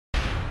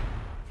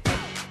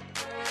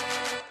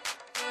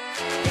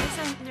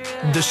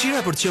Dëshira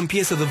për të qenë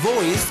pjesë e The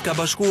Voice ka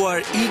bashkuar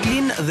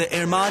Iglin dhe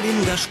Ermalin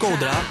nga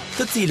Shkodra,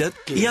 të cilët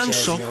janë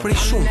shok prej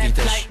shumë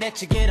vitesh.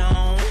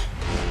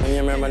 Unë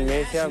jam Ermal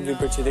Mehja, vi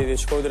për qytetit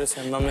Shkodrës,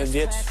 jam 19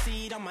 vjeç.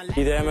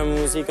 Ideja me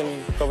muzikën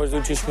ka vazhdu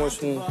qish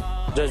moshën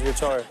 6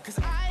 vjeçare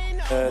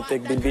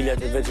tek bilbiljat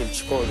e veçit të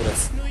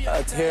Shkodrës.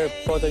 Atëherë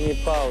pata një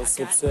pauzë,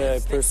 sepse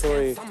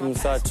profesori më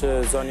tha që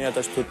zoni jeta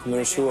është të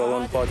ndryshu,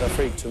 allon pata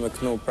frikë që me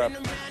kënu prap.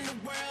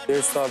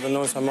 Derisa ta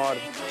vendosa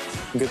marrë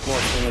në këtë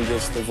moshë në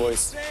ndjesh The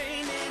Voice.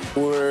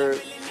 Kur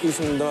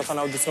ishim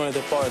domethënë audicionet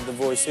e parë The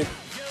Voice-it,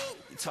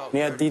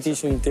 një atë ditë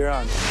ishim në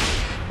Tiranë,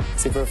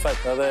 si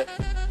perfekt,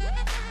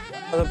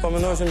 edhe po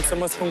mendoshim se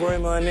mos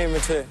konkurrojmë edhe ne me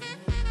që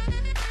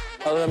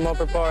edhe më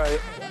përpara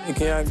i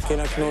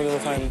kena kënu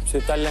domethënë si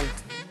talent.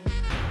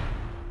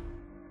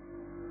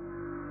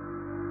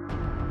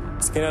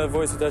 Skena The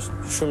Voice-it është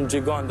shumë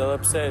gjigant, edhe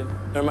pse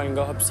normal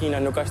nga hapësina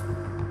nuk është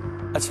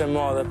aq e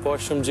madhe, po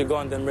është shumë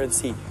gjigant e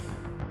mbretësi.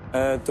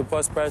 Të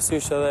pas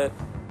parasysh edhe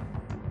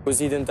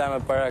pozitën time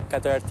para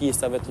 4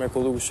 artistave të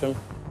mrekullueshëm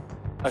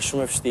është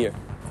shumë e vështirë.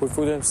 Kur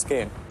futem në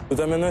skenë, du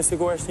të mendoj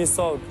sikur është një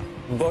sallë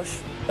bosh,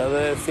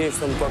 edhe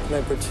thjesht më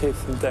paknoj për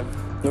çiftin tim.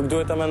 Nuk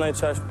duhet ta mendoj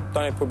që është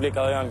tani publik,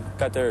 edhe janë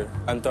 4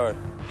 anëtarë.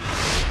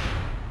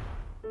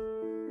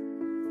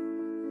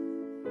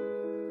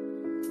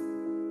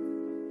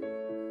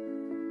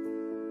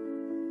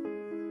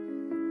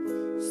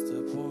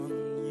 Step one,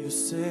 you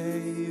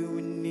say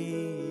we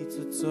need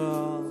to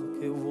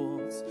talk at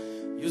once.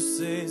 You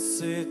say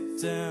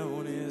sit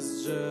down,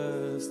 it's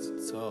just a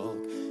talk.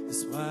 He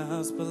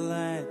smiles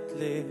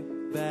politely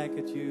back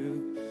at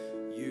you.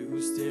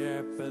 You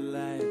stare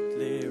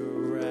politely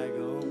right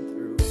on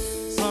through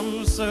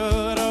some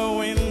sort of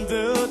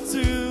window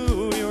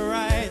to your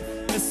right.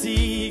 The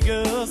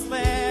seagulls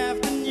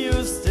laughed and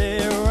you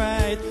stare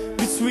right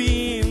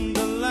between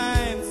the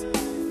lines.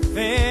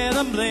 Fair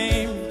and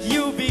blame,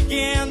 you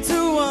began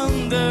to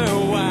wonder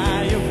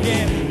why you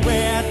began.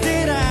 Where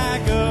did I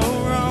go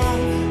wrong?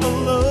 I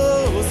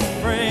lost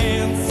a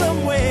friend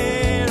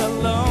somewhere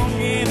along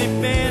in the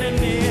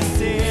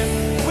bitterness in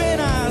when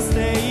I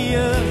stay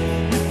up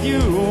with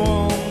you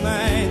all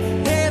night,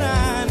 and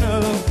I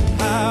know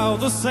how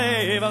to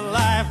save a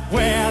life.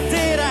 Where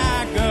did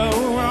I go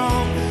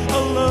wrong? I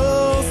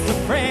lost a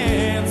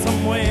friend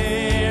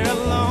somewhere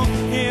along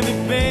in the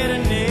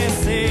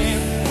bitterness in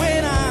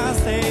when I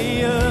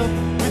stay up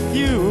with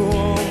you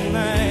all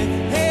night,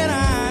 and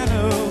I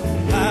know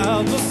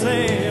how to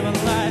save a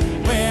life.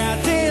 Where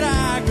did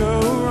I go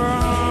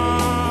wrong?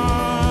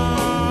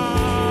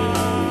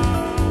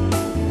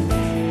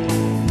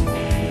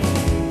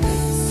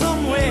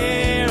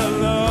 Somewhere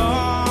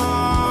along,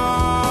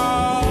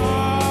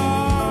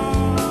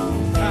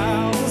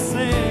 how to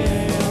save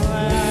a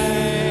life.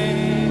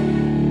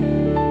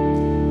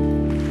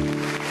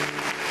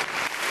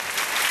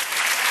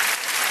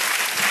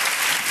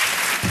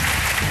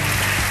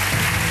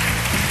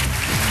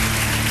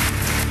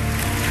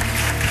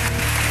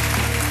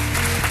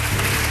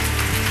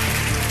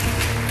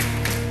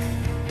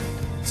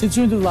 Si të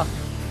qënë të vla?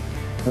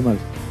 Ermal.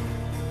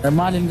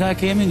 Ermalin nga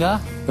kemi nga?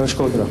 Nga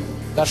Shkodra.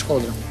 Nga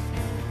Shkodra.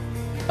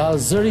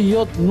 Zëri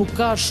jot nuk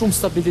ka shumë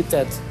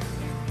stabilitet.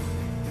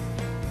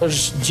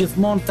 Është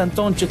gjithmonë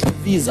tenton që të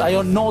lëviz.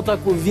 Ajo nota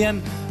kur vjen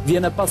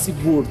e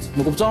pasigurt.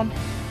 Më kupton?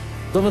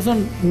 Do me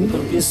thënë,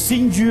 si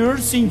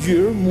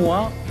ngjyrë,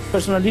 mua,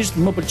 personalisht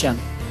më pëlqen.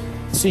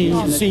 Si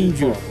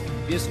ngjyrë.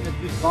 Pjesën e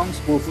dytë këngës,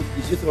 kur fut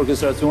i gjithë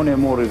orkestracioni e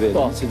mori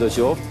veten,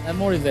 sidoqoftë. E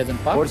mori veten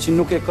pak. Por që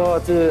nuk e ka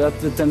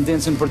atë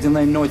tendencën për t'i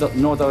ndajë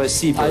notave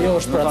sipër. Ajo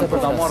është për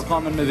ta marrë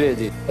kamën me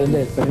veti.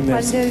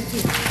 Faleminderit.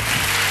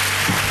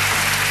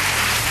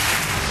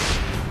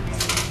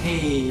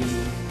 Hey.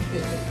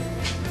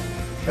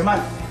 Ermal,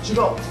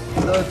 shiko,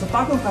 të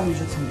pakon kam një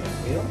gjëtë sëmë,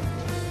 jo?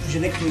 Që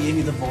ne këtu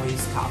jemi The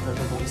Voice 4,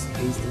 The Voice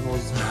 5, The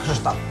Voice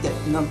 7, 8,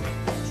 9.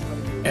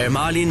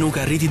 Ermali nuk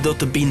arriti dot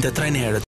të binte trajnerët.